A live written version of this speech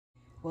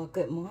Well,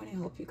 good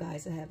morning. Hope you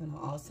guys are having an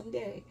awesome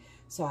day.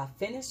 So I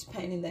finished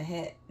painting the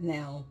hat.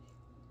 Now,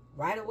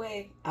 right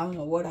away, I don't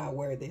know what I'll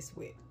wear this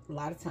with. A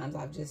lot of times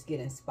I'll just get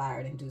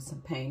inspired and do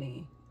some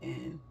painting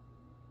and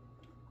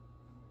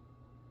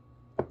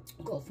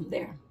go from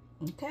there.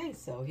 Okay,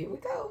 so here we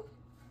go.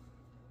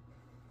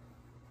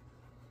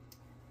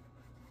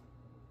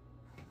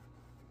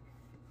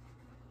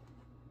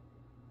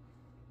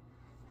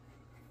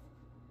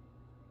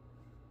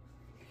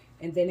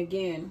 And then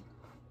again,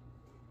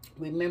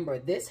 remember,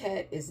 this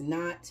hat is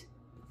not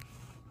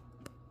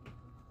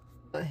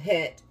a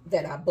hat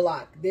that I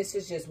block. This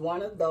is just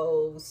one of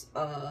those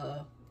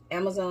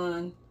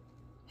Amazon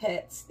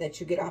hats that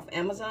you get off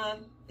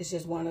Amazon. It's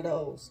just one of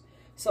those.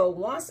 So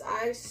once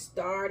I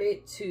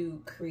started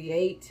to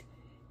create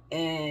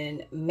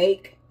and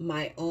make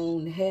my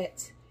own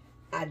hat,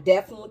 I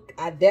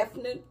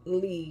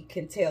definitely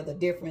can tell the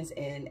difference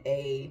in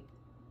a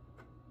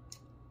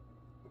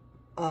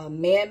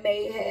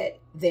man-made hat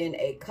than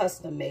a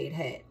custom-made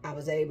hat. I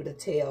was able to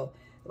tell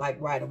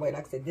like right away.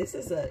 Like I said, this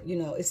is a, you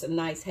know, it's a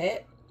nice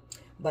hat,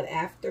 but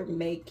after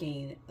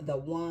making the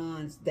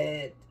ones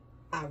that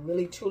I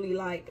really truly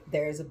like,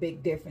 there's a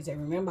big difference. And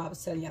remember, I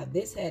was telling y'all,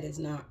 this hat is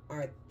not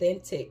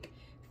authentic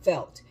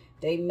felt.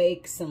 They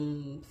make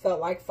some felt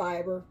like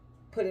fiber,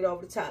 put it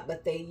over the top,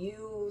 but they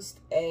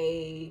used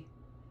a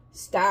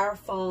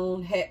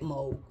styrofoam hat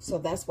mold. So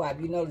that's why,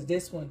 if you notice,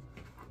 this one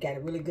got a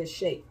really good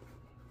shape.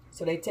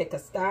 So they take a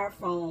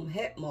styrofoam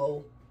hat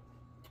mold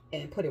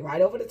and put it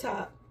right over the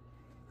top.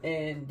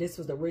 And this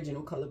was the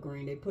original color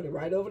green. They put it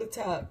right over the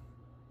top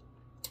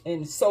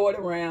and sew it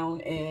around.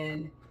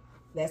 And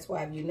that's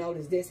why, if you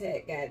notice, this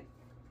hat got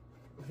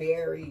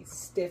very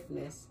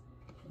stiffness.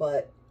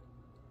 But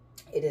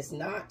it is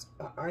not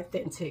an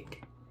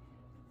authentic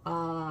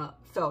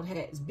felt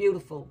hat. It's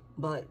beautiful.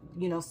 But,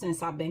 you know,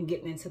 since I've been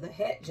getting into the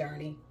hat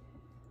journey,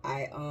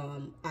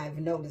 I've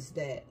noticed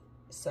that.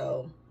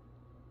 So...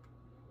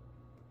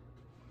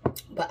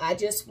 but I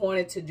just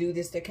wanted to do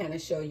this to kind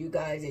of show you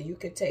guys that you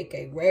could take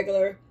a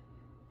regular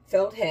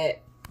felt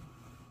hat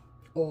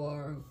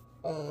or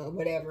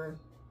whatever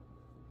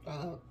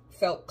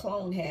felt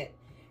clone hat,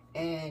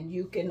 and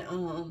you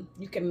can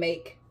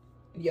make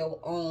your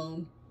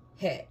own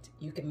hat.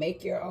 You can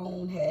make your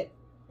own hat,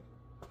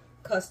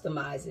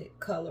 customize it,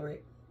 color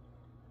it.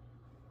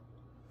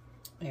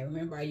 And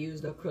remember, I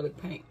used acrylic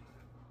paint.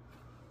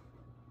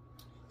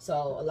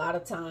 So a lot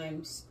of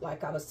times,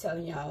 like I was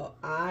telling y'all,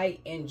 I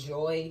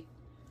enjoy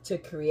to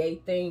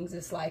create things.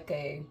 It's like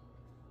a,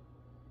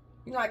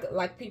 you know,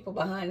 like people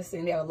behind the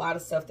scene, they have a lot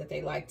of stuff that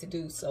they like to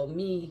do. So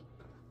me,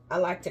 I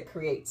like to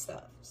create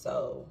stuff.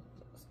 So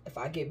if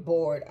I get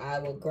bored, I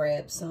will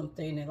grab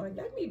something and like,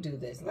 let me do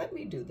this, let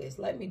me do this,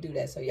 let me do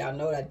that. So y'all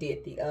know I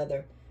did the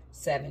other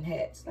 7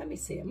 hats. Let me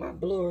see, am I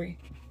blurry?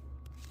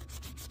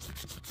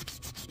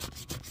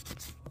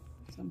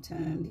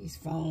 Sometimes these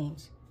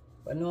phones,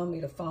 but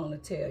normally the phone will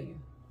tell you.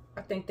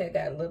 I think that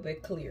got a little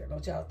bit clear.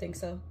 Don't y'all think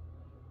so?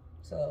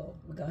 So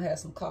we're going to have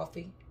some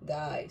coffee.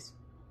 Guys,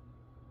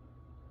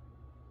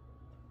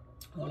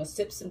 I want to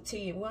sip some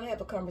tea and we're going to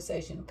have a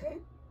conversation, okay?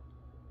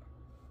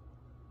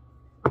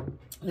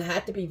 And I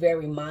have to be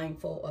very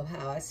mindful of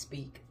how I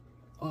speak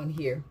on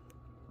here.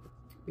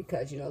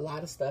 Because, you know, a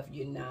lot of stuff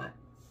you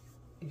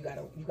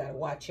gotta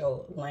watch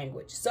your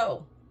language.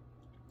 So,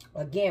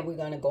 again, we're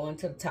going to go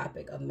into the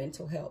topic of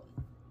mental health.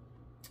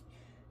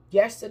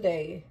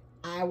 Yesterday,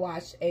 I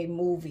watched a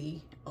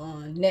movie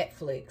on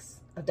Netflix,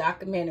 a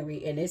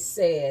documentary, and it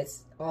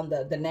says on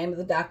the name of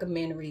the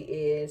documentary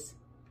is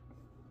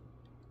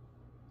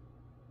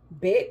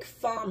Big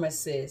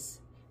Pharmacists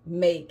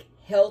Make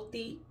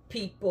Healthy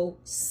People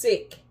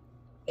Sick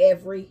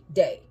Every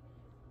Day.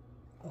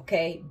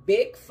 Okay?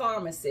 Big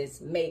pharmacists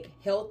make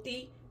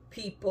healthy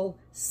people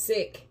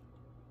sick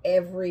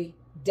every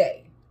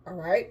day. All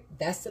right?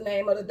 That's the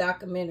name of the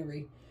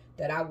documentary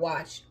that I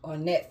watched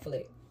on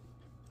Netflix.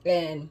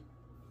 And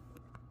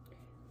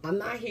I'm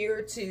not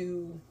here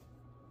to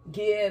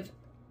give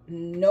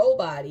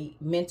nobody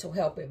mental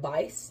health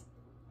advice.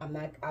 I'm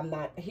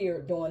not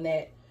here doing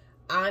that.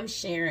 I'm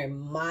sharing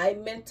my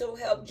mental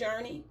health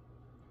journey.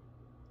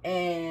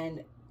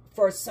 And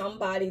for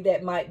somebody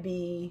that might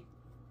be,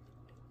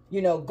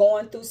 you know,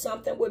 going through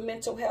something with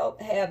mental health,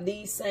 have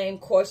these same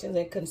questions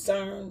and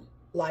concerns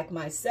like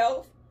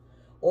myself,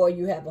 or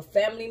you have a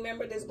family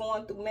member that's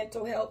going through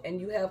mental health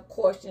and you have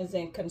questions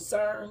and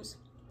concerns,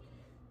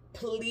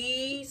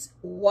 please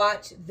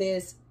watch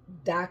this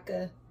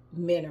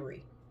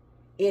documentary.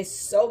 It's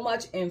so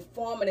much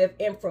informative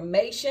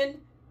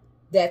information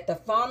that the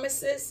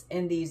pharmacists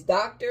and these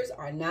doctors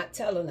are not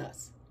telling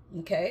us.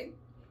 Okay?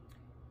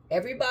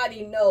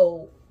 Everybody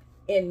know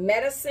in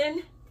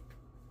medicine,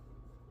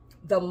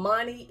 the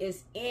money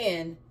is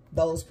in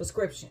those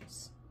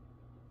prescriptions.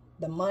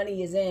 The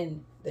money is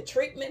in the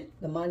treatment.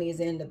 The money is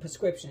in the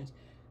prescriptions.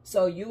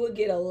 So you will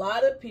get a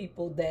lot of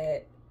people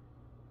that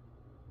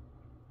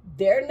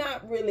they're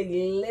not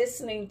really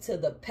listening to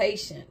the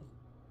patient.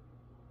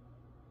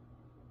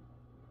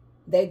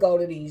 They go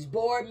to these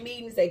board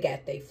meetings. They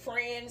got their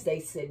friends. They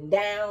sitting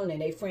down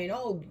and they friend,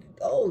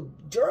 oh,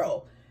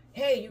 Gerald,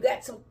 hey, you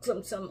got some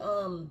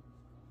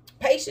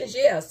patients?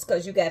 Yes,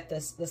 because you got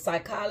the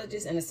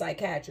psychologist and the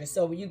psychiatrist.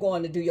 So when you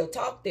going to do your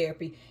talk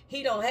therapy,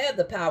 he don't have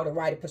the power to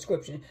write a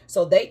prescription.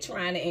 So they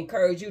trying to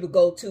encourage you to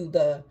go to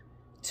their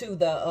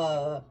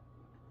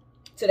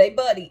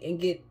buddy and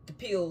get the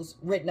pills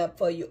written up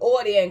for you,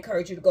 or they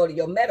encourage you to go to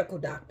your medical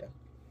doctor.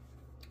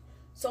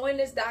 So in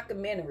this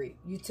documentary,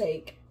 you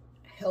take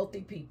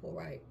healthy people,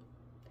 right,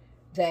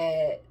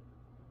 that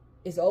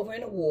is over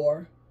in a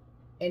war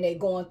and they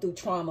going through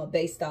trauma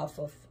based off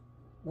of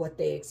what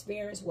they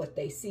experience, what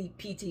they see,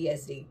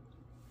 PTSD.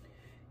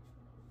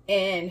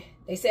 And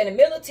they said in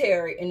the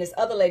military, and this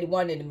other lady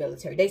wasn't in the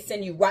military, they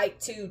send you right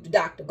to the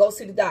doctor. Go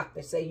see the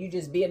doctor. Say you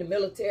just be in the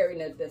military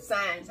and the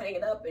signs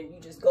hanging up, and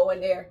you just go in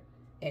there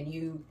and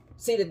you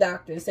see the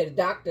doctor and say, the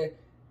doctor,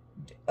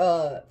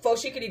 before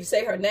she could even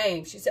say her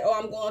name, she said, oh,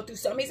 I'm going through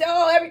something. He said,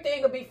 oh,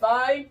 everything will be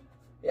fine.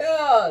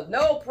 Yeah,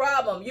 no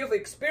problem. You're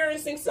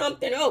experiencing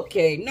something?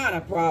 Okay, not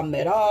a problem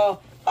at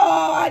all.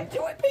 Oh, I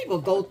do it. People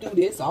go through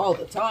this all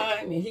the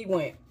time. And he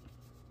went,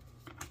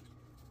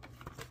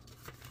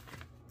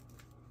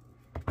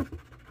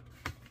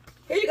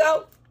 here you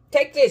go.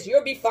 Take this.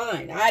 You'll be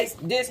fine.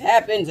 This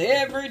happens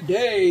every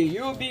day.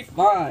 You'll be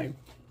fine.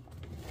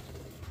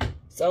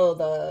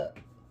 So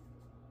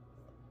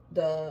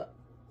the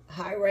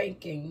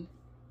high-ranking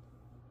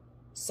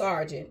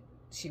sergeant,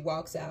 she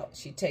walks out.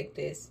 She take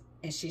this,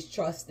 and she's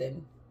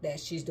trusting that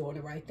she's doing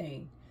the right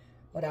thing.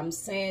 But I'm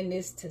saying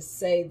this to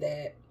say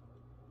that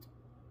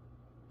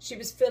she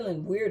was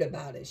feeling weird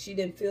about it. She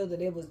didn't feel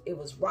that it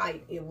was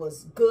right. It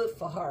was good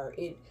for her.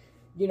 It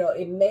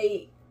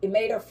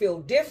made her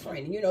feel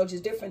different,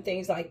 just different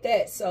things like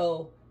that.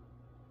 So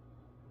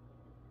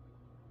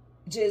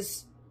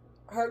just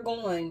her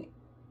going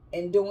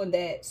and doing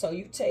that. So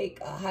you take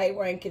a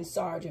high-ranking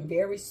sergeant,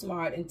 very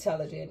smart,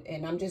 intelligent,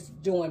 and I'm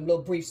just doing a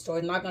little brief story.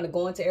 I'm not going to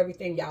go into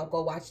everything. Y'all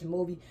go watch the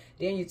movie.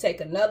 Then you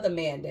take another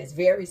man that's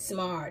very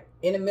smart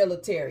in the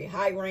military,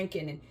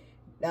 high-ranking, and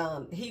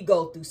he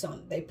go through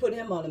something. They put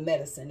him on the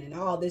medicine and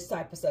all this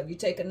type of stuff. You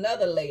take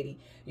another lady,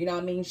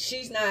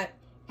 she's not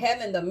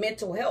having the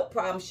mental health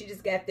problem. She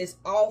just got this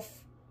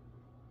off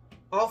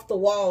the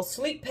wall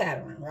sleep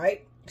pattern,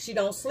 right? She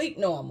don't sleep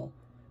normal.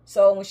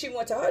 So when she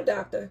went to her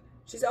doctor,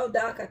 she said, oh,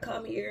 doc, I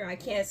come here, I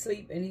can't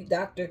sleep. And the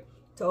doctor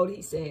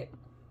he said,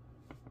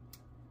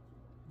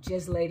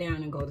 just lay down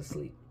and go to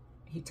sleep.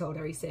 He told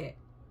her, he said,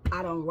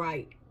 I don't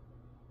write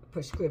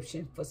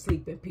prescription for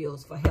sleeping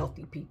pills for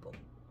healthy people.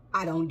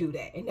 I don't do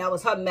that. And that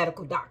was her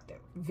medical doctor.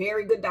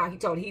 Very good doctor. He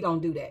told her he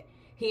don't do that.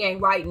 He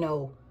ain't write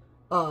no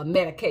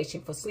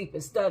medication for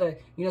sleeping. Stutter.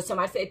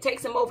 Somebody said, take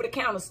some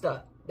over-the-counter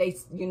stuff.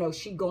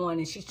 She going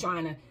and she's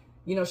trying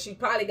to, she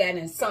probably got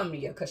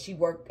insomnia because she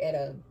worked at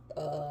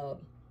a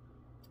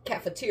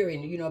cafeteria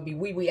and, be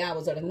wee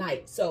hours of the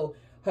night. So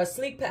her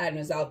sleep pattern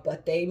is off,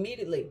 but they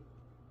immediately,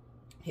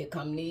 here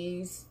come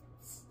these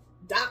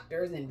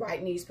doctors and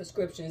writing these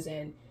prescriptions,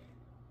 and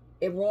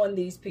it ruined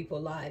these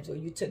people's lives. Or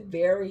you took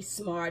very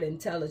smart,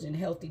 intelligent,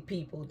 healthy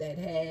people that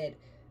had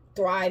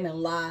thriving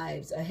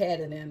lives ahead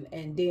of them,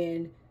 and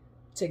then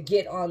to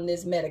get on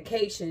this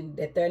medication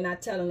that they're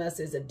not telling us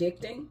is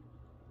addicting,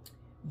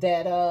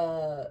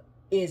 that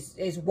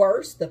is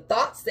worse. The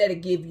thoughts that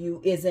it give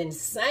you is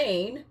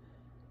insane,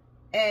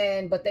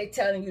 but they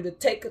telling you to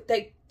take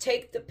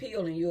the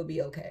pill and you'll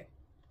be okay.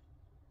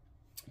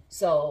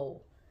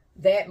 So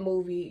that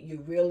movie,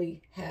 you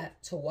really have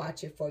to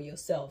watch it for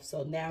yourself.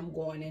 So now I'm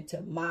going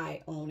into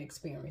my own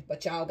experience,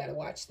 but y'all got to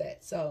watch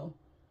that. So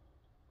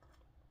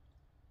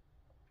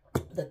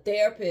the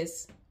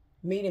therapist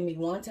meeting me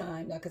one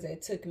time, like I said,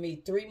 it took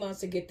me 3 months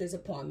to get this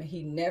appointment.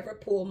 He never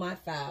pulled my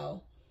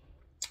file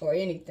or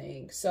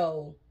anything.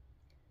 So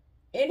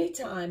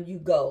anytime you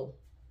go,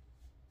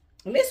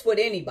 and this with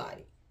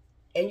anybody,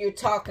 and you're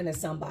talking to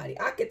somebody,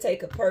 I could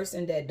take a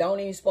person that don't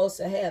even supposed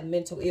to have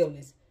mental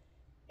illness,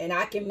 and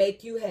I can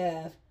make you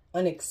have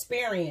an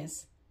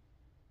experience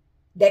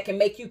that can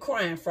make you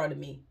cry in front of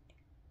me.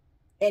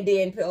 And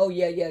then, oh,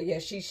 yeah,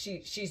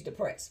 she's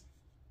depressed.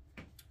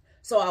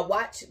 So I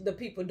watch the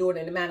people do it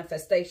in the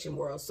manifestation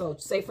world. So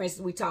say, for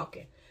instance, we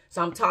talking.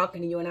 So I'm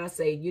talking to you and I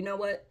say, you know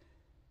what?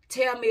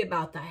 Tell me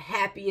about the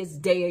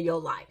happiest day of your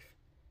life,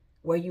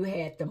 where you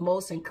had the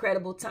most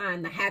incredible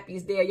time, the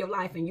happiest day of your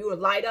life, and you would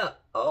light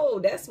up. Oh,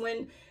 that's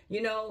when,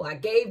 I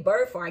gave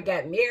birth, or I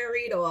got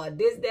married, or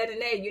this, that,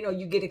 and that.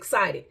 You get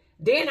excited.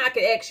 Then I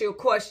could ask you a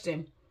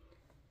question.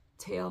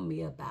 Tell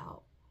me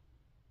about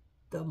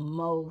the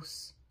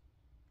most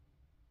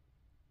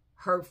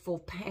hurtful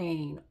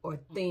pain or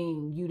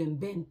thing you done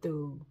been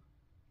through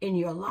in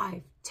your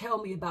life. Tell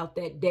me about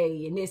that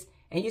day and this.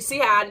 And you see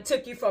how I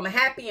took you from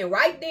happy, and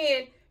right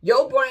then,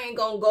 your brain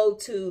gonna go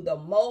to the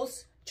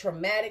most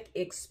traumatic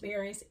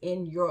experience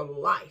in your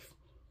life.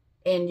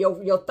 And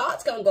your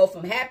thoughts gonna go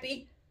from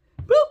happy,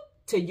 bloop,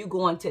 to you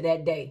going to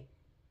that day.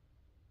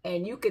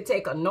 And you could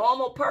take a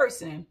normal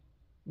person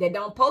that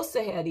don't supposed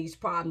to have these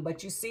problems,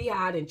 but you see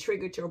how it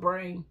triggered your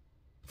brain.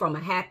 from a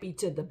happy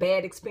to the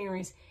bad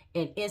experience,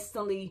 and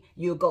instantly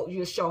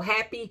you'll show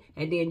happy,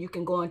 and then you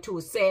can go into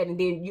a sad, and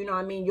then, you know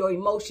what I mean, your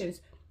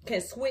emotions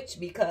can switch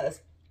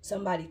because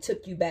somebody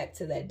took you back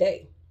to that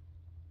day.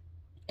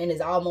 And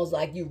it's almost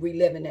like you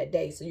reliving that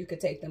day. So you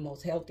could take the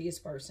most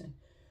healthiest person.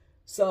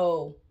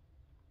 So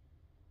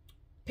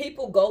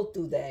people go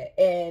through that.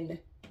 And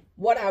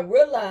what I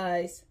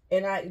realized,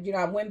 and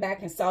I went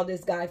back and saw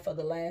this guy for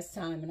the last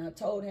time, and I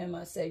told him,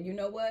 I said, you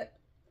know what?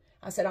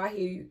 I said, I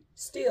hear you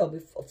still.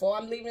 Before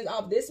I'm leaving this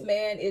off, this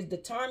man is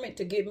determined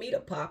to get me to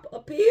pop a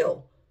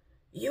pill.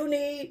 You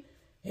need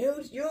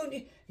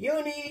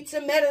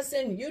some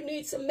medicine. You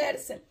need some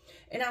medicine.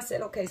 And I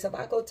said, okay, so if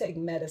I go take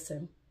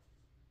medicine,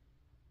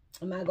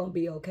 am I going to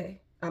be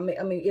okay? I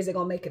mean, is it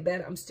going to make it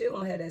better? I'm still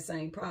going to have that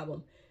same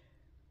problem.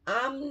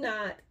 I'm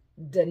not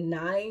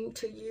denying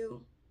to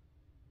you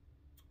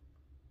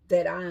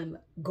that I'm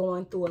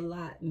going through a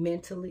lot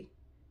mentally,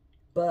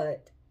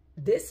 but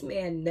this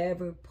man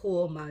never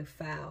pulled my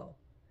foul.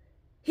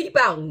 He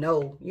about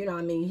know, you know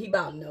what I mean? He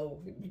about know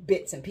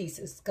bits and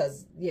pieces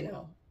because, you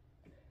know,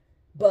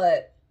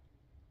 but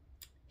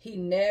he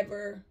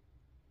never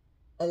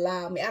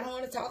allowed me. I don't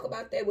want to talk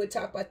about that. We'll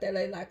talk about that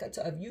later. Like I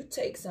told, if you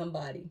take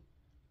somebody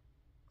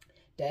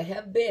that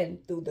have been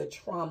through the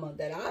trauma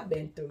that I've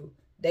been through,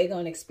 they're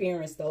going to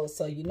experience those.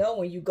 So, you know,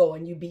 when you go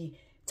and you be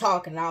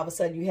talking, all of a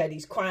sudden you have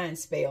these crying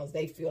spells,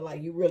 they feel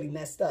like you really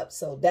messed up.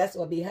 So that's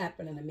what be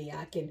happening to me.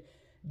 I can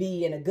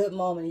be in a good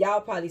moment.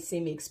 Y'all probably see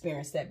me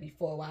experience that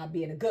before, where I'll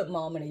be in a good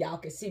moment and y'all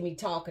can see me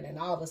talking, and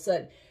all of a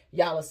sudden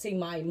y'all will see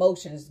my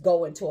emotions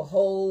go into a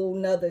whole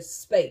nother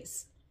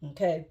space.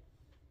 Okay.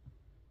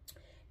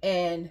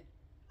 And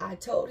I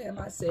told him,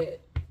 I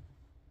said,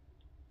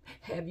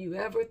 have you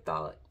ever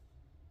thought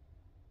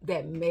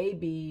that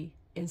maybe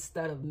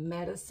instead of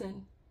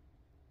medicine,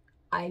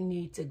 I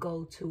need to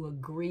go to a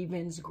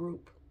grievance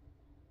group?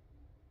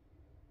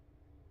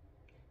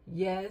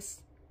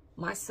 Yes,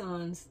 my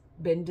son's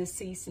been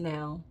deceased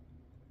now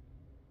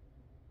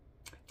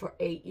for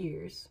 8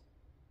 years.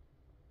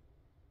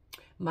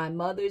 My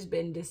mother's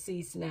been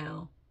deceased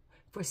now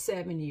for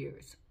 7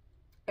 years.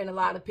 And a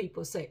lot of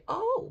people say,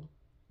 oh,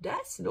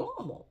 that's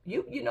normal.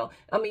 You know,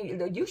 I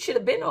mean, you should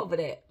have been over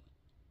that.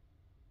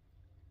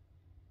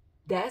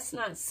 That's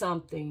not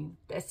something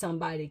that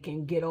somebody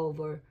can get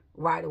over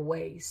right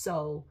away.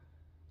 So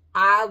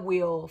I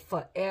will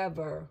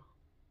forever,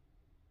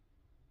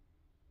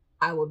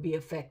 I will be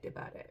affected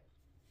by that.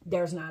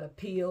 There's not a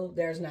pill.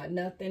 There's not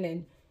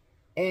nothing.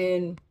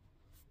 And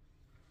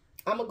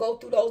I'm going to go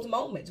through those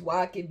moments where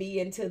I could be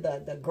into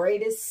the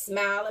greatest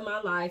smile in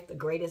my life, the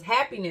greatest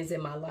happiness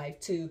in my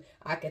life too.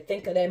 I can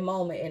think of that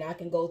moment, and I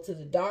can go to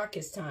the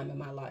darkest time in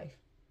my life.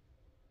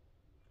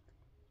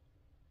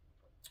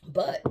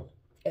 But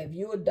if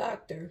you're a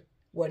doctor,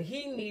 what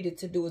he needed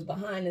to do is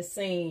behind the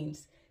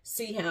scenes,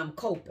 see how I'm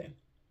coping.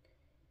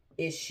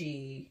 Is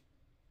she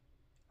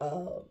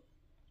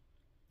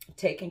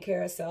taking care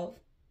of herself?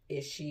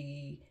 Is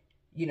she,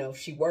 you know, if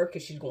she work,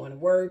 if she's going to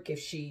work, if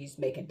she's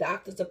making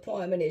doctor's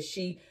appointment, is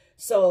she?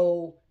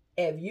 So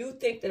if you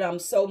think that I'm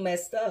so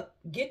messed up,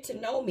 get to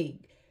know me.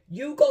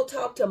 You go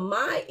talk to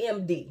my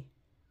MD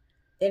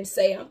and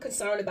say, I'm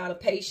concerned about a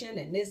patient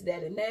and this,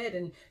 that, and that.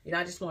 And, you know,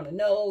 I just want to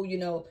know, you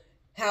know,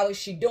 how is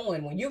she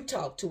doing? When you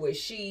talk to her, is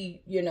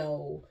she, you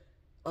know,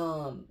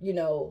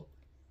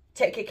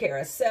 taking care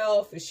of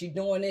herself? Is she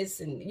doing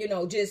this? And, you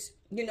know, just,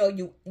 you know,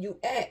 you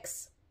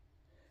ask.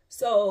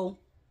 So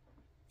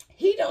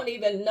he don't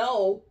even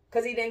know,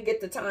 because he didn't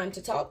get the time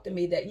to talk to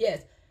me, that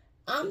yes,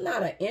 I'm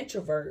not an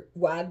introvert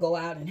where I go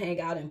out and hang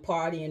out and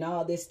party and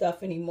all this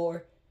stuff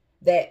anymore.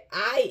 That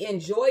I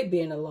enjoy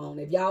being alone.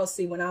 If y'all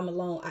see, when I'm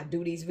alone, I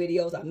do these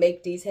videos, I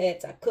make these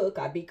hats, I cook,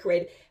 I be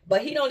creative.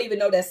 But he don't even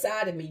know that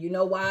side of me. You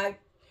know why?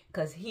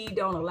 Because he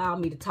don't allow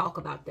me to talk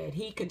about that.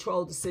 He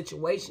controls the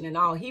situation, and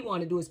all he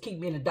want to do is keep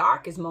me in the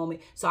darkest moment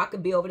so I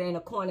could be over there in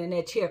the corner in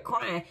that chair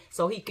crying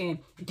so he can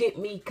get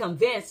me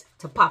convinced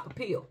to pop a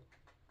pill.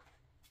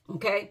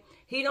 Okay?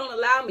 He don't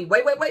allow me.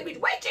 Wait,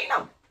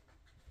 Gino.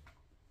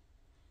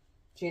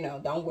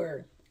 Gino, don't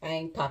worry. I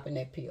ain't popping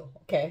that pill,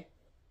 okay?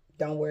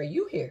 Don't worry.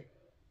 You here.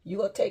 You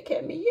gonna take care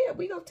of me? Yeah,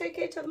 we gonna take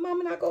care till the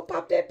moment I go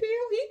pop that pill.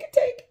 He can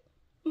take it.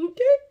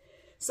 Okay?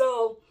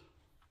 So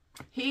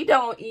he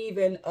don't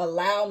even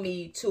allow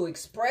me to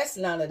express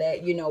none of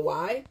that. You know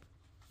why?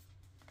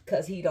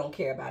 Because he don't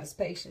care about his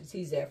patients.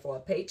 He's there for a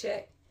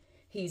paycheck.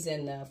 He's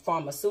in the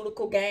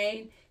pharmaceutical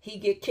game. He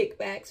get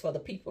kickbacks for the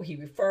people he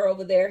refer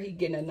over there. He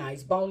getting a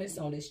nice bonus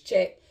on his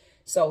check.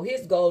 So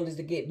his goal is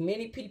to get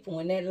many people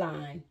in that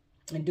line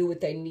and do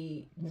what they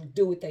need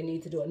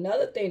to do.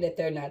 Another thing that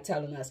they're not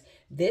telling us,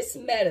 this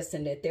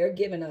medicine that they're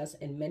giving us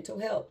in mental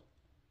health,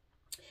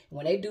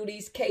 when they do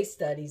these case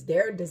studies,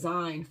 they're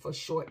designed for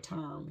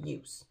short-term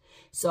use.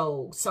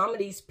 So some of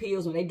these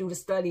pills, when they do the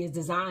study, is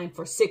designed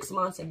for 6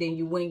 months, and then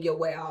you wing your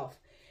way off.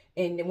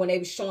 And when they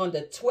were showing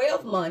the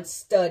 12-month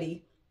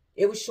study,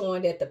 it was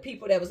showing that the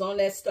people that was on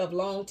that stuff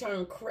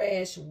long-term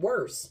crashed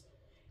worse.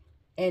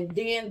 And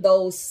then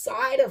those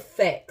side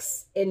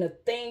effects and the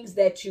things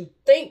that you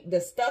think,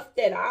 the stuff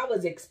that I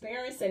was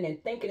experiencing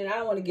and thinking, and I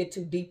don't want to get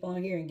too deep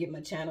on here and get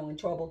my channel in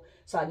trouble.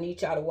 So I need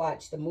y'all to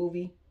watch the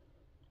movie.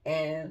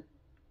 And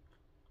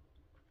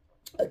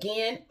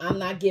again, I'm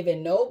not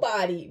giving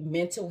nobody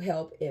mental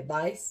health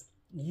advice.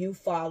 You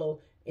follow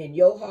in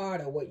your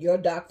heart or what your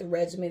doctor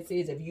regimen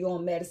is. If you're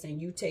on medicine,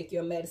 you take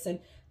your medicine.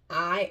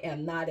 I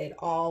am not at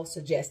all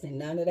suggesting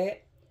none of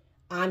that.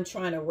 I'm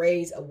trying to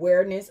raise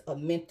awareness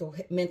of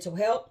mental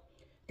health,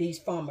 these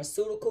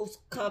pharmaceuticals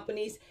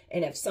companies.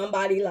 And if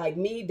somebody like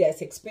me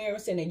that's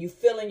experiencing and you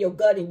feel in your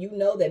gut and you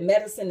know that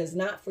medicine is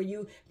not for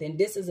you, then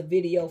this is a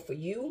video for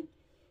you.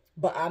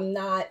 But I'm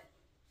not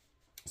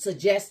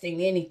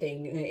suggesting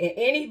anything.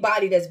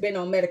 Anybody that's been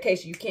on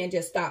medication, you can't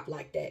just stop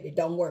like that. It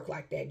don't work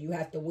like that. You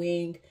have to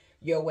wing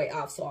your way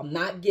off. So I'm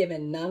not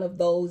giving none of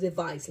those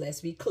advice. Let's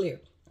be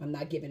clear. I'm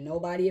not giving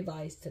nobody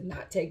advice to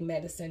not take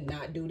medicine,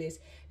 not do this.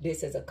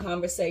 This is a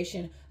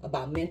conversation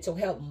about mental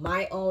health,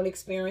 my own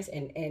experience.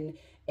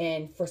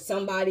 And for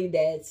somebody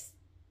that's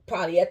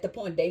probably at the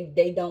point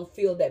they don't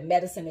feel that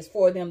medicine is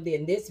for them,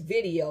 then this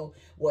video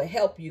will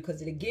help you,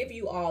 because it'll give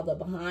you all the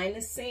behind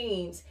the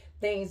scenes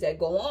things that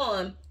go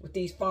on with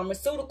these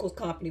pharmaceuticals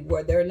companies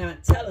where they're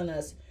not telling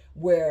us,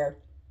 where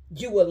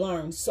you will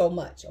learn so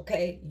much,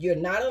 okay? You're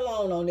not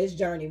alone on this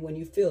journey when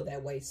you feel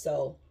that way.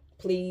 So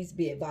please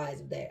be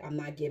advised of that. I'm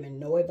not giving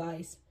no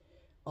advice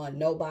on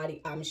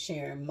nobody. I'm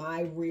sharing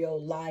my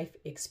real life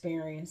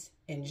experience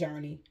and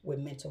journey with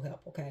mental health,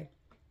 okay?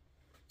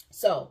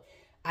 So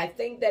I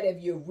think that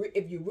if you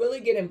really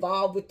get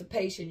involved with the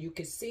patient, you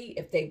can see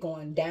if they're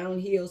going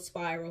downhill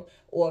spiral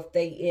or if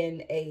they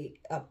in a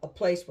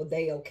place where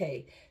they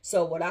okay.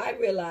 So what I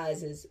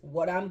realize is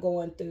what I'm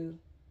going through,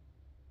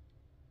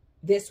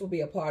 this will be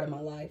a part of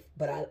my life,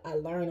 but I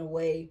learn a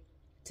way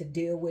to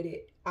deal with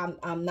it.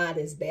 I'm not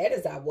as bad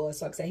as I was.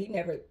 So like I said, he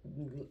never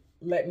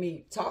let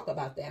me talk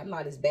about that. I'm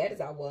not as bad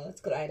as I was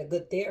because I had a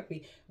good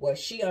therapy where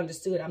she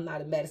understood I'm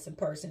not a medicine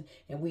person,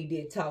 and we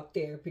did talk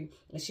therapy,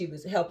 and she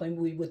was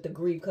helping me with the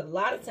grief. Because a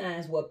lot of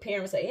times what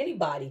parents or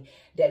anybody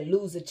that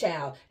lose a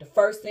child, the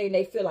first thing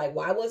they feel like,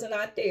 why wasn't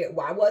I there?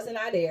 Why wasn't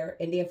I there?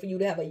 And then for you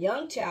to have a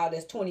young child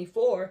that's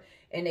 24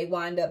 and they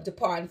wind up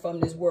departing from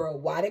this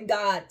world. Why did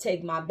God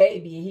take my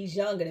baby and he's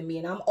younger than me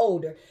and I'm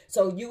older?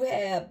 So you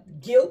have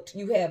guilt,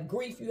 you have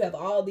grief, you have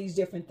all these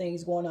different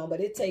things going on.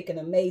 But it takes an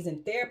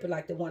amazing therapy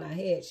like the one I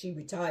had. She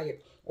retired,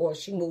 or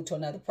she moved to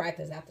another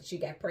practice after she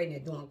got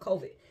pregnant during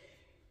COVID.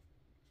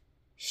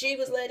 She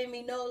was letting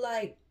me know,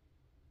 like,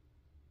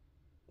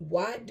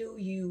 why do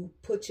you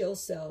put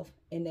yourself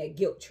in that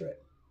guilt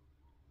trip?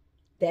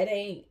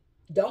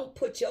 Don't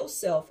put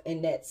yourself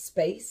in that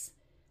space.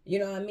 You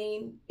know what I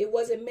mean? It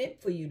wasn't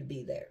meant for you to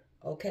be there,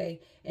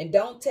 okay? And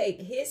don't take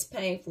his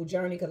painful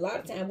journey, because a lot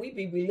of times we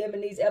be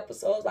reliving these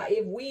episodes like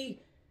if we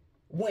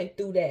went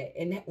through that.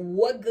 And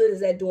what good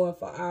is that doing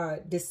for our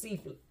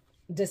deceased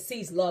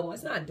loved ones?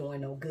 It's not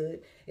doing no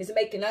good. It's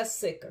making us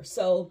sicker.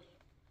 So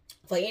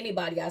for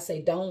anybody, I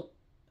say don't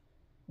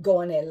go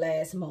in that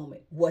last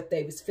moment, what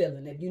they was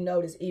feeling. If you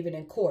notice, even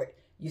in court,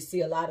 you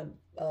see a lot of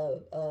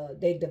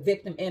the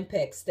victim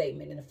impact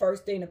statement. And the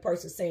first thing the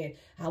person's saying,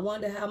 I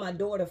wonder how my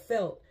daughter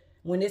felt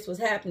when this was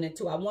happening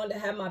to her. I wonder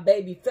how my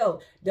baby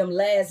felt them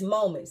last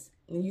moments.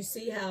 And you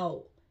see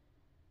how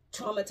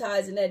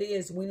traumatizing that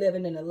is. We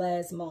living in the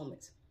last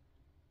moments.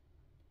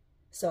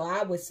 So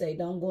I would say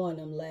don't go in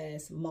them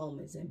last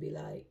moments and be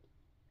like,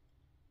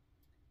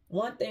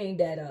 one thing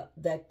that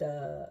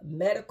the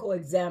medical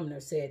examiner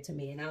said to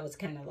me, and I was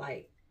kind of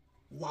like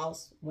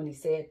lost when he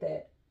said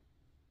that.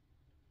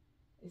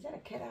 Is that a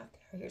cat out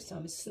there? I hear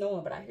something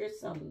snowing, but I hear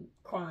something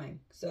crying.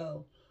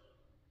 So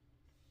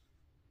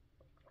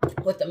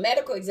what the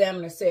medical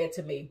examiner said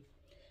to me,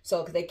 so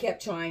because they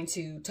kept trying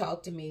to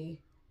talk to me.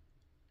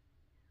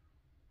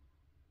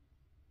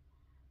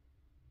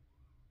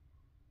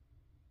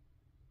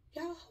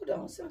 Y'all, hold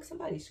on. Sounds like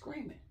somebody's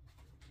screaming.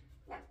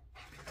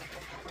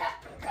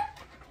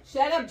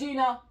 Shut up,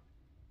 Gino.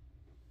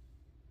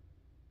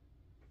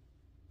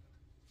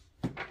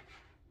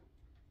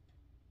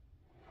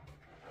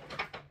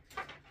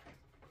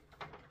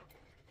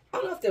 I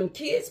don't know if them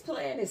kids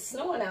playing. It's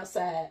snowing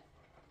outside.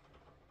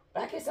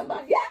 But I hear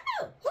somebody, yeah,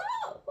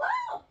 whoa,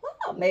 whoa,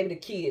 whoa. Maybe the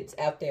kids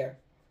out there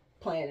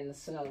playing in the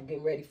snow,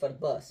 getting ready for the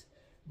bus.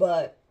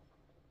 But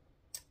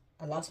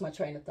I lost my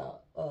train of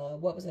thought.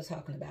 What was I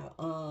talking about?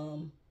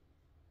 Oh,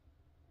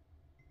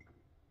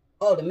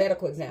 the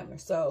medical examiner.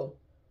 So,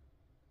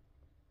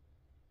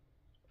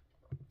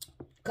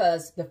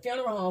 because the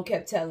funeral home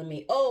kept telling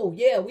me, oh,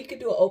 yeah, we could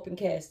do an open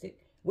casket.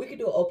 We could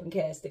do an open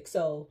casket.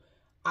 So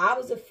I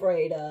was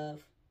afraid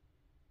of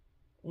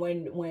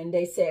when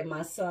they said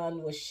my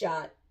son was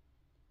shot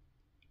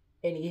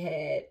and he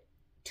had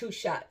 2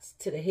 shots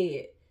to the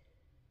head.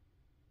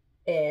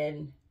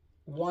 And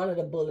one of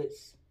the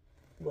bullets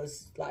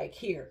was like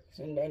here.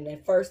 And the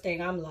first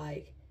thing I'm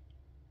like,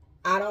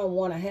 I don't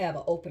want to have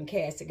an open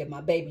casket if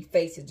my baby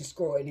face is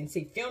destroyed. And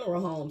see,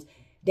 funeral homes,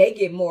 they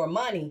get more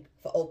money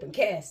for open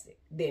casket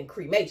than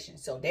cremation.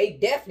 So they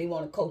definitely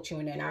want to coach you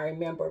in that. And I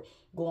remember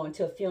going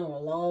to a funeral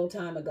a long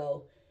time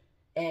ago,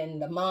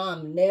 and the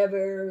mom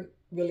never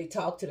really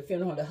talked to the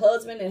funeral. The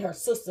husband and her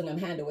sister them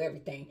handle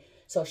everything.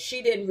 So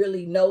she didn't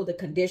really know the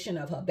condition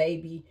of her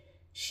baby.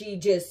 She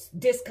just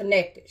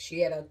disconnected. She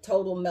had a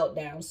total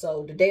meltdown.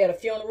 So the day of the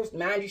funeral,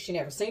 mind you, she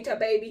never seen her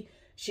baby.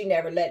 She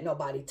never let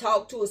nobody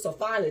talk to her. So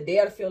finally, the day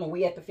of the funeral,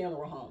 we at the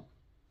funeral home.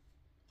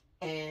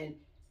 And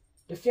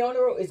the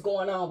funeral is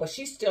going on, but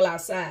she's still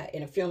outside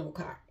in a funeral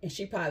car. And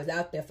she probably was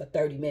out there for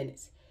 30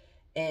 minutes.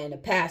 And the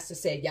pastor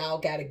said, y'all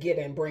got to get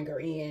her and bring her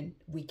in.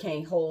 We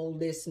can't hold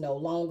this no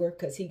longer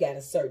because he got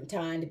a certain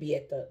time to be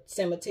at the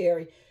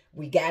cemetery.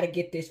 We got to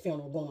get this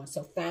funeral going.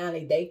 So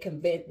finally, they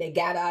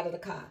got out of the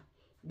car.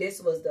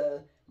 This was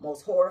the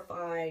most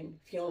horrifying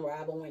funeral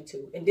I ever went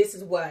to. And this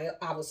is why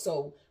I was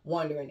so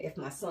wondering if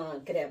my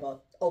son could have an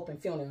open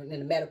funeral, and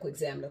the medical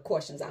examiner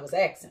questions I was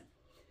asking.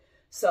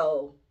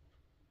 So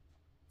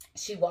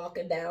she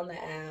walking down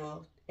the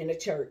aisle in the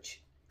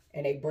church,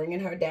 and they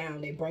bringing her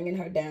down. They bringing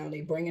her down. They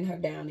bringing her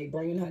down. They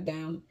bringing her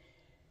down.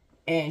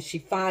 And she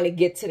finally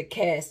get to the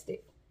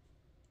casket,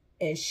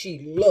 and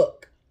she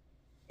look,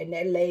 and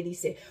that lady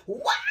said,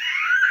 "What?"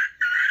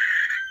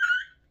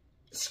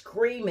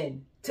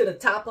 Screaming to the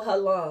top of her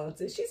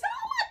lungs. And she said,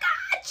 "Oh my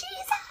God,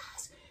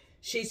 Jesus."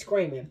 She's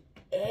screaming.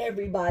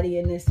 Everybody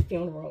in this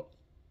funeral,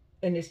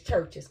 in this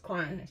church, is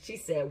crying. She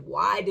said,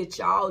 "Why did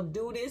y'all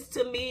do this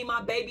to me?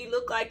 My baby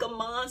looked like a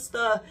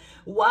monster.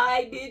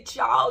 Why did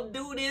y'all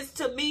do this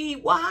to me?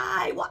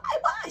 Why?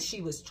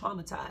 She was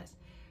traumatized.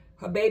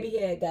 Her baby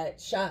had got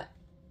shot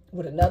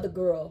with another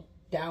girl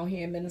down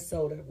here in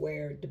Minnesota,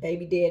 where the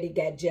baby daddy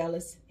got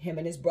jealous. Him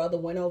and his brother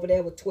went over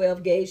there with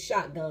 12-gauge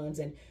shotguns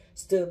and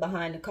stood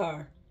behind the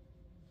car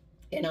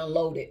and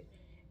unloaded.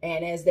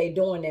 And as they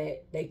doing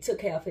that, they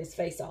took half his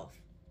face off.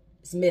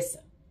 It's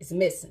missing. It's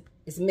missing.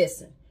 It's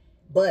missing.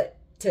 But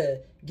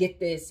to get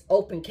this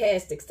open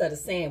casket, instead of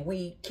saying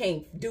we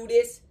can't do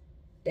this,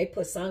 they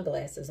put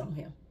sunglasses on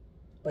him.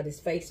 But his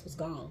face was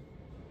gone.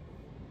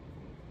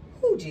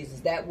 Oh,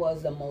 Jesus, that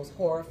was the most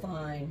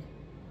horrifying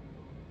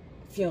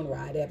funeral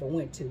I'd ever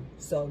went to.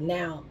 So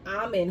now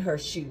I'm in her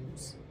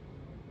shoes,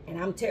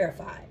 and I'm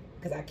terrified.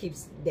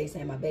 Because they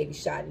saying my baby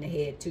shot in the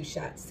head, 2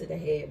 shots to the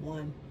head,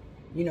 1,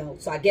 you know.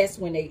 So I guess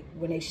when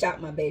they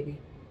shot my baby,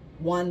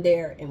 1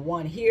 there and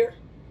 1 here,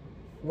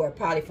 were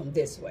probably from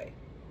this way.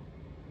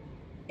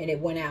 And it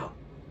went out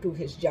through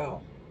his jaw.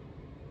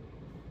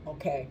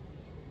 Okay.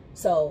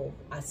 So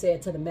I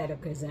said to the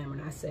medical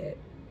examiner, I said,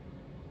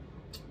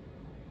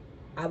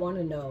 I want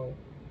to know,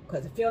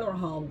 because the funeral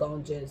home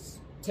gonna just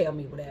tell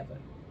me whatever.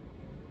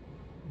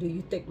 Do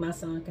you think my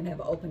son can have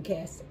an open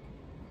casket?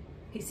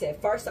 He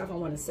said, first off, I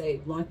want to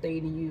say one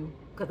thing to you,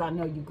 because I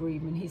know you're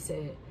grieving. He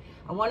said,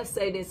 I want to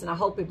say this, and I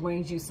hope it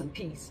brings you some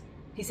peace.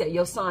 He said,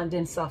 your son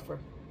didn't suffer.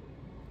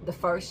 The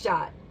first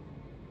shot,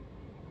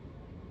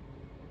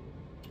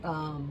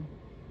 and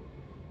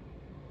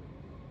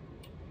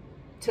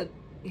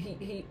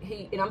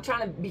I'm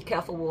trying to be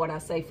careful with what I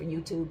say for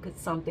YouTube,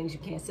 because some things you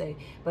can't say.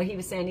 But he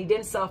was saying he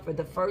didn't suffer.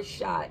 The first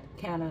shot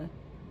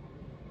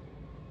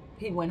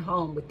he went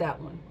home with that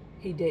one.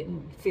 He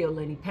didn't feel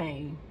any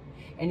pain.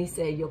 And he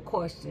said, your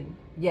question,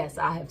 yes,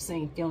 I have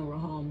seen funeral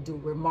home do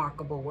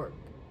remarkable work.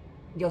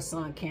 Your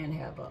son can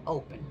have an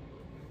open.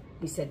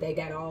 He said they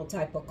got all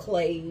type of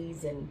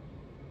clays and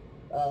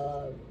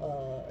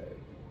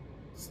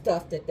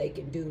stuff that they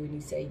can do. And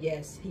he said,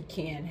 yes, he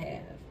can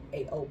have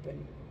a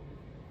open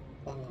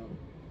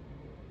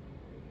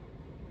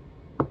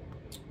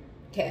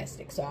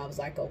casket. So I was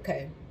like,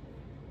 okay,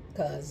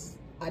 because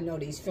I know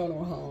these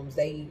funeral homes,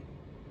 they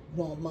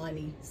want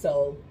money.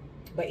 So,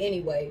 but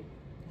anyway,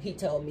 he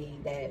told me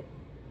that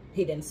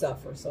he didn't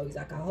suffer. So he's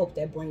like, I hope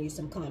that brings you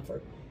some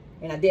comfort.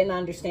 And I didn't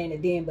understand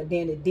it then, but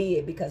then it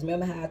did. Because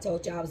remember how I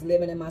told you I was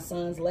living in my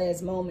son's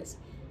last moments?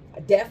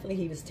 Definitely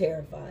he was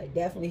terrified.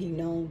 Definitely he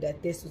known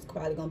that this was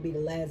probably going to be the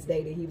last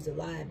day that he was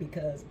alive,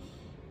 because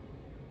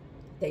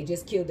they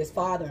just killed his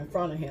father in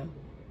front of him.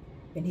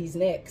 And he's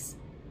next.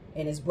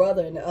 And his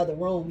brother in the other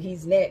room,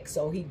 he's next.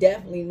 So he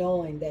definitely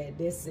knowing that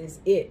this is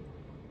it.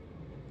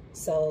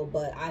 So,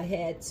 but I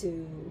had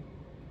to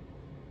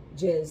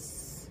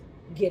just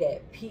get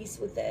at peace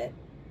with that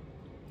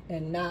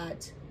and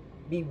not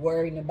be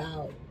worried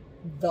about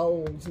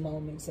those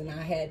moments. And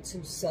I had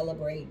to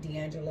celebrate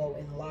D'Angelo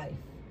in life,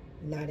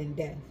 not in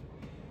death.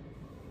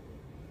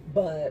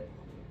 But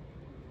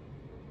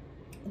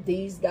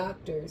these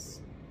doctors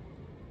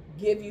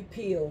give you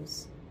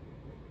pills,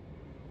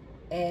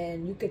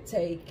 and you could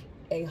take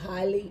a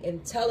highly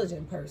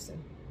intelligent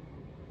person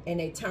and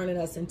they turning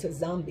us into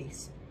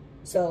zombies.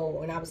 So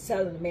when I was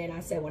telling the man,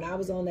 I said, when I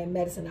was on that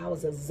medicine, I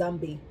was a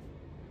zombie.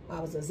 I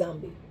was a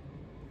zombie.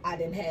 I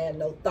didn't have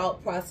no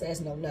thought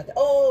process, no nothing.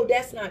 Oh,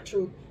 that's not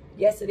true.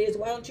 Yes, it is.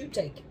 Why don't you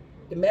take it?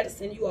 The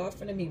medicine you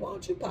offering me, why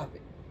don't you pop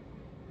it?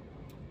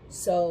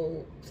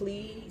 So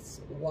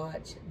please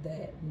watch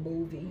that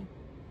movie,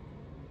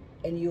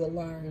 and you'll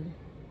learn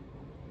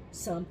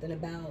something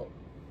about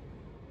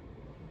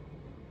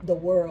the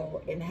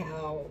world and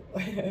how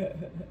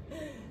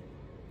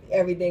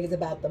everything is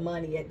about the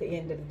money at the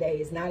end of the day.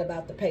 It's not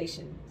about the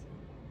patient.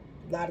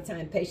 A lot of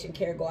times patient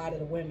care go out of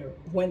the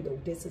window.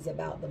 This is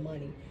about the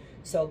money.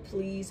 So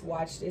please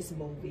watch this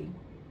movie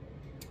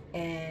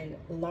and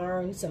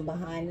learn some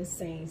behind the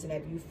scenes. And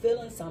if you're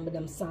feeling some of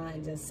them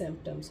signs and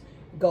symptoms,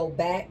 go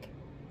back,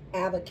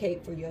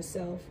 advocate for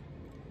yourself,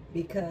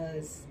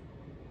 because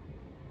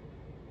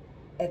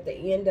at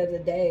the end of the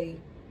day,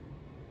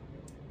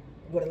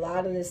 with a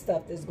lot of this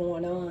stuff that's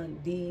going on,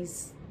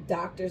 these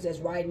doctors that's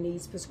writing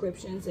these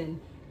prescriptions and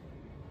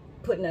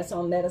putting us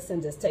on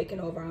medicines that's taking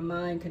over our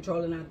mind,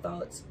 controlling our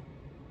thoughts,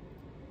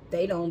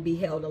 they don't be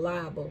held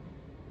liable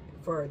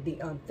for the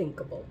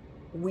unthinkable.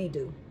 We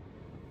do.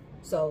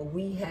 So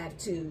we have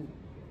to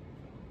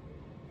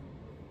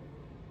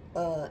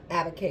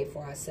advocate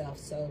for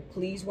ourselves. So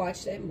please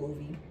watch that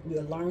movie.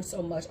 You'll learn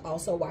so much.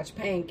 Also watch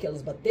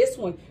Painkillers, but this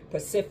one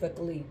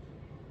specifically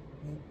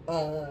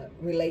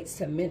relates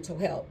to mental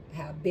health.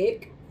 How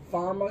big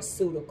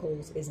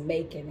pharmaceuticals is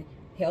making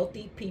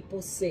healthy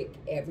people sick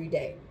every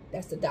day.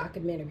 That's the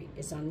documentary.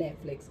 It's on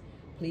Netflix.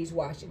 Please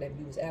watch it. If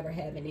you was ever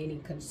having any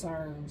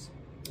concerns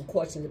and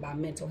questions about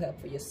mental health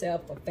for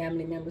yourself or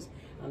family members,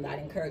 I'm not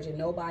encouraging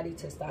nobody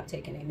to stop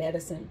taking their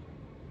medicine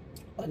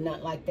or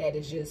nothing like that.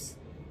 It's just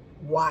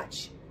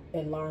watch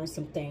and learn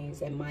some things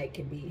that might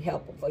can be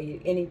helpful for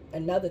you.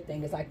 Another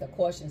thing is like the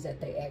questions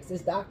that they ask.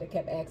 This doctor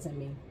kept asking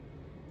me,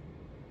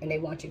 and they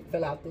want you to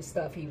fill out this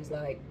stuff. He was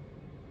like,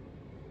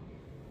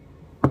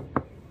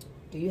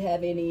 do you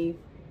have any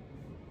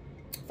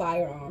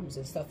firearms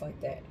and stuff like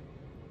that?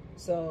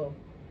 So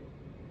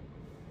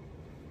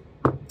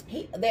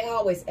they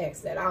always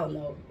ask that. I don't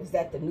know. Is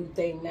that the new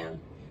thing now?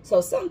 So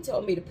some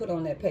told me to put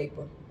on that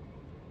paper,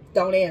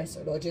 don't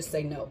answer it, or just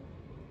say no.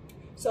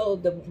 So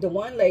the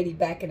one lady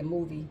back in the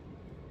movie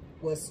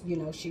was, you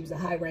know, she was a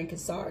high-ranking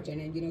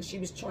sergeant, and, you know, she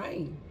was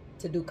trained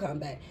to do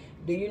combat.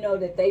 Do you know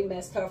that they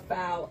messed her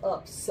file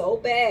up so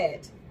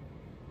bad?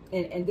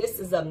 And this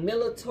is a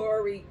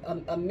military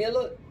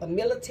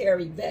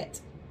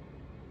vet.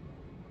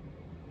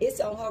 It's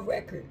on her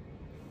record.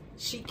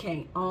 She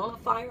can't own a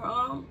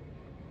firearm.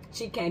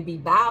 She can't be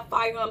by a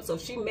firearm. So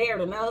she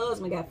married and her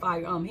husband got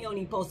firearm. He don't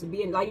even supposed to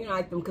be in, like, you know,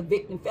 like them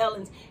convicting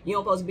felons. You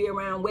don't supposed to be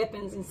around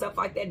weapons and stuff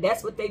like that.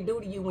 That's what they do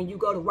to you when you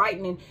go to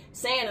writing and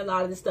saying a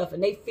lot of this stuff,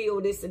 and they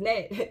feel this and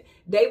that.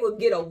 They will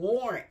get a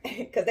warrant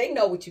because they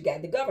know what you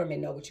got. The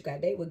government know what you got.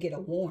 They will get a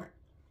warrant.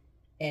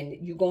 And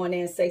you go in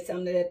there and say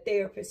something to that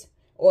therapist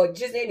or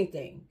just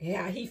anything,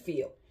 how he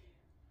feel.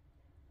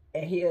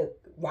 And he'll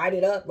write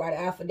it up, write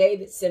an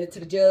affidavit, send it to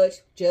the judge.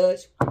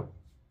 Judge,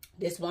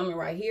 this woman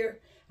right here,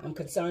 I'm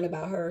concerned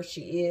about her.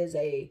 She is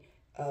a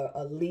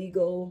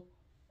legal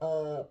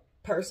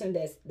person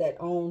that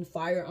owns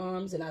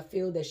firearms, and I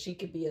feel that she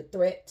could be a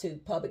threat to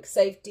public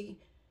safety,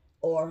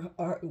 or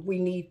we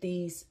need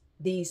these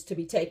to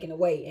be taken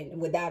away. And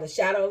without a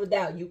shadow of a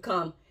doubt, you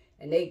come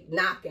and they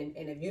knocking,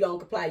 and if you don't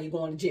comply, you're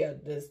going to jail.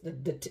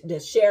 The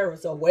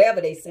sheriffs or whatever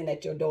they send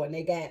at your door, and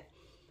they got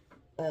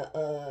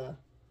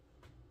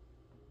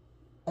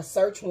a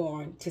search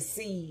warrant to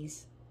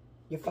seize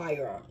your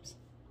firearms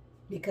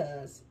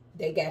because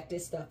they got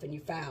this stuff in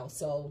your file.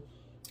 So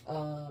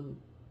I'm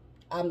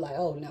like,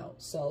 oh no.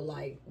 So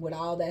like with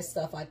all that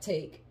stuff, I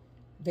take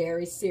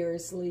very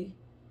seriously,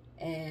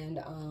 and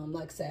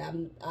like I say,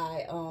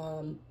 I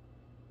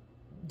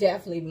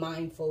definitely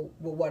mindful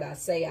with what I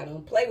say. I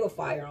don't play with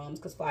firearms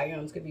because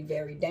firearms could be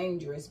very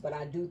dangerous, but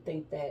I do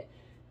think that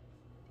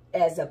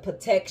as a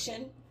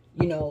protection,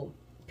 you know,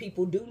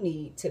 people do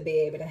need to be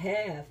able to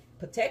have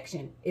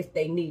protection if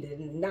they need it.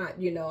 And not,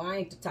 you know, I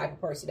ain't the type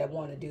of person that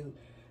want to do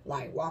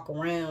like walk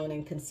around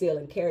and conceal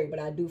and carry, but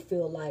I do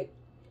feel like,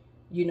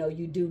 you know,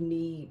 you do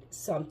need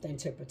something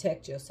to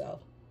protect yourself,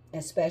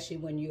 especially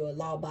when you're a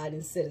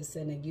law-abiding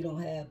citizen and you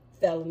don't have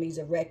felonies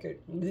of record.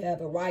 You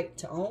have a right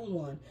to own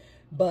one,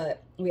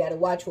 but we got to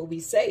watch what we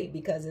say,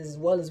 because as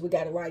well as we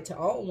got a right to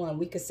own one,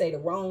 we could say the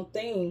wrong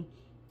thing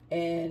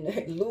and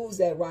lose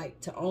that right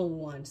to own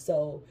one.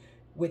 So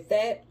with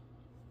that,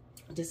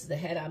 this is the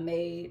head I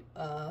made.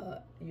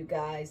 You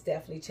guys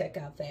definitely check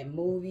out that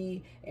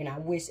movie, and I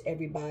wish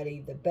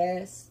everybody the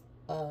best.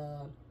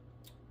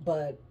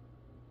 But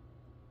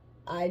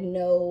I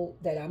know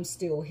that I'm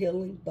still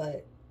healing,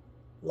 but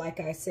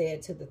like I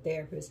said to the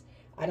therapist,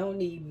 I don't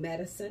need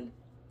medicine.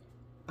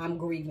 I'm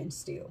grieving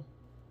still.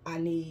 I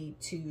need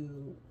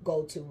to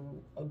go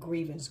to a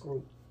grievance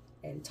group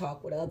and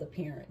talk with other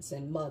parents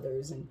and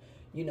mothers and,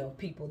 you know,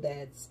 people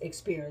that's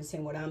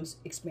experiencing what I'm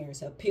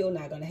experiencing. A pill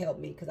not going to help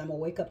me, because I'm going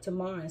to wake up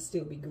tomorrow and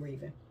still be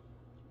grieving.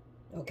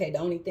 Okay, the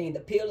only thing the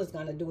pill is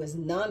going to do is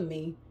numb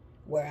me,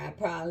 where I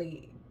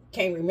probably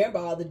can't remember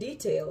all the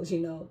details, you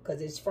know,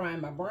 because it's frying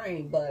my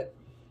brain. But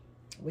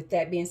with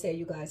that being said,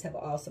 you guys have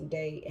an awesome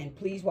day, and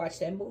please watch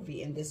that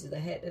movie. And this is the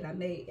head that I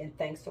made, and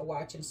thanks for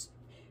watching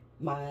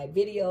my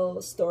video,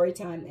 story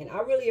time. And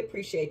I really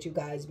appreciate you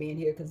guys being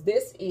here, because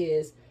this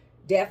is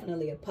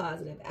definitely a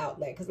positive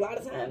outlet. Because a lot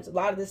of times, a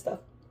lot of this stuff,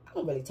 I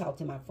don't really talk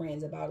to my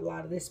friends about a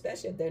lot of this,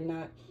 especially if they're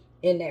not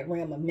in that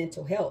realm of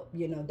mental health.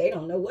 You know, they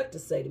don't know what to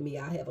say to me.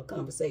 I have a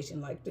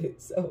conversation like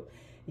this. So,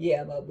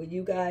 yeah, but will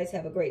you guys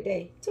have a great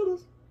day.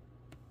 Toodles.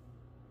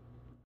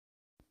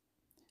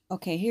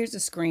 Okay, here's a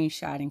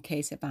screenshot in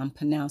case if I'm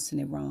pronouncing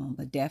it wrong,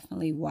 but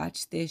definitely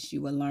watch this.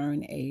 You will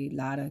learn a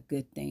lot of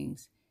good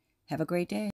things. Have a great day.